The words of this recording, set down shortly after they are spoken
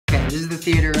this is the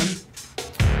theater room.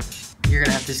 You're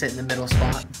gonna have to sit in the middle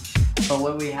spot. But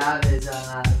what we have is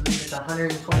I believe it's a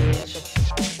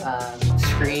 120-inch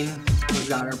screen. We've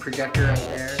got our projector right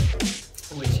there,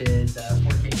 which is a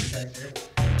 4K projector.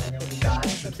 And then we've got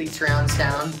complete surround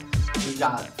sound. We've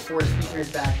got 4 speakers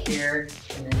back here,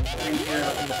 and then 3 here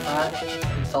up in the front.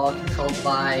 It's all controlled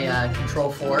by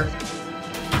Control4.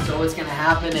 So what's gonna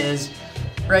happen is,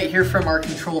 right here from our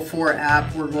Control4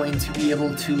 app, we're going to be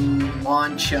able to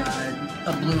launch a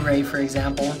BluRay, for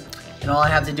example. And all I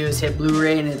have to do is hit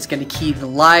BluRay, and it's going to key the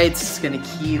lights, it's going to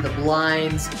key the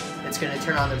blinds, it's going to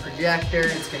turn on the projector,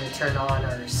 it's going to turn on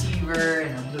our receiver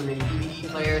and our BluRay DVD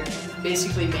player.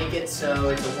 Basically make it so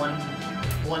it's a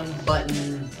one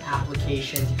button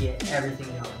application to get everything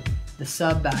going. The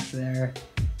sub back there,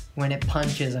 when it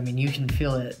punches, I mean, you can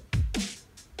feel it.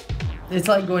 It's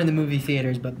like going to the movie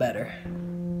theaters, but better.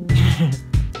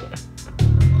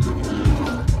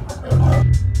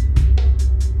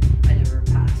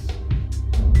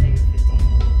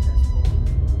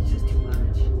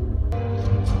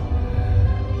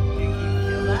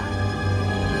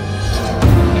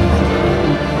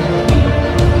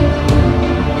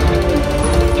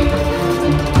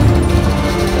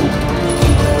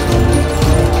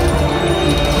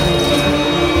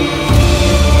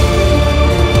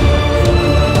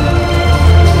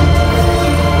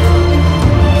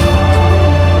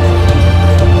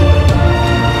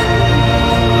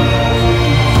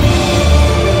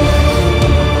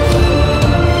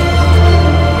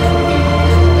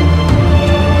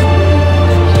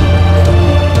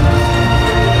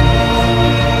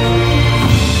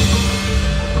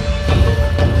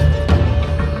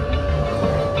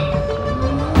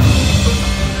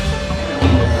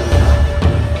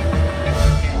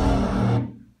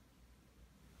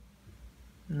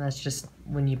 And that's just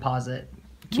when you pause it.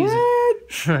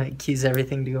 It keys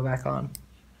everything to go back on.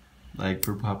 Like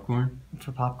for popcorn?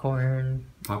 For popcorn.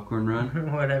 Popcorn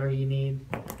run? Whatever you need.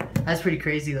 That's pretty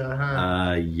crazy though,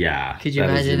 huh? Yeah. Could you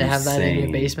imagine to have that in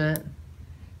your basement?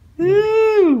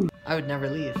 Woo! I would never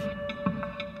leave.